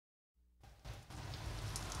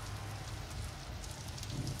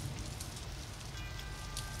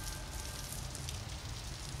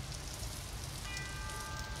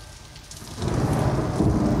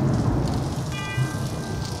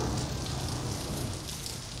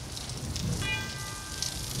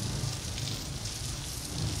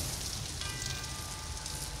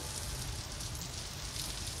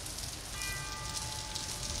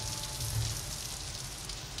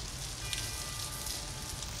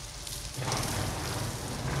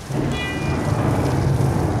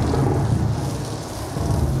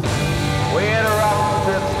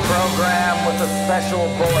special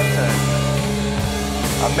bulletin.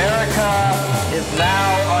 America is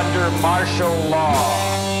now under martial law.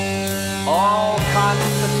 All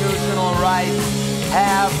constitutional rights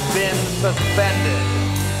have been suspended.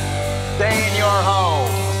 Stay in your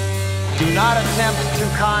homes. Do not attempt to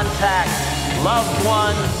contact loved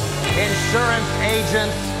ones, insurance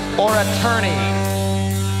agents, or attorneys.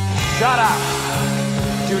 Shut up.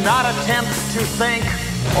 Do not attempt to think,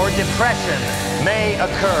 or depression may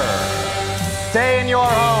occur. Stay in your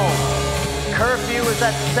home. Curfew is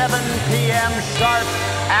at 7 p.m. sharp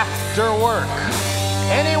after work.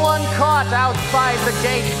 Anyone caught outside the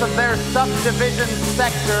gates of their subdivision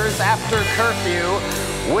sectors after curfew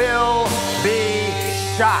will be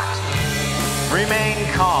shot. Remain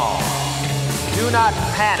calm. Do not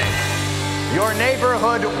panic. Your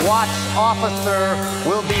neighborhood watch officer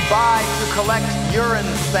will be by to collect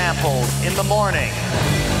urine samples in the morning.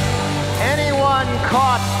 Anyone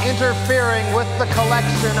caught interfering with the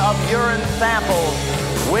collection of urine samples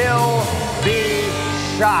will be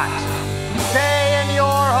shot. Stay in your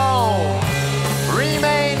home.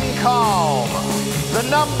 Remain calm. The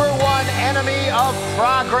 #1 enemy of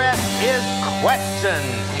progress is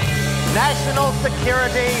questions. National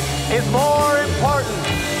security is more important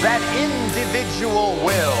than individual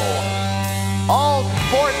will. All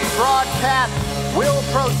sports broadcasts will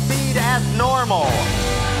proceed as normal.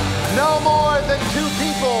 No more than 2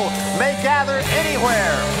 people may gather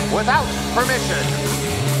anywhere without permission.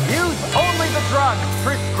 Use only the drugs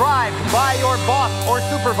prescribed by your boss or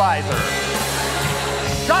supervisor.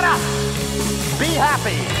 Shut up! Be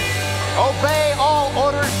happy. Obey all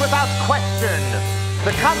orders without question.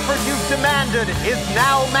 The comfort you've demanded is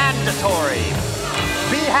now mandatory.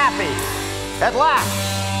 Be happy. At last,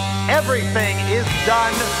 everything is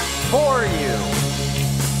done for you.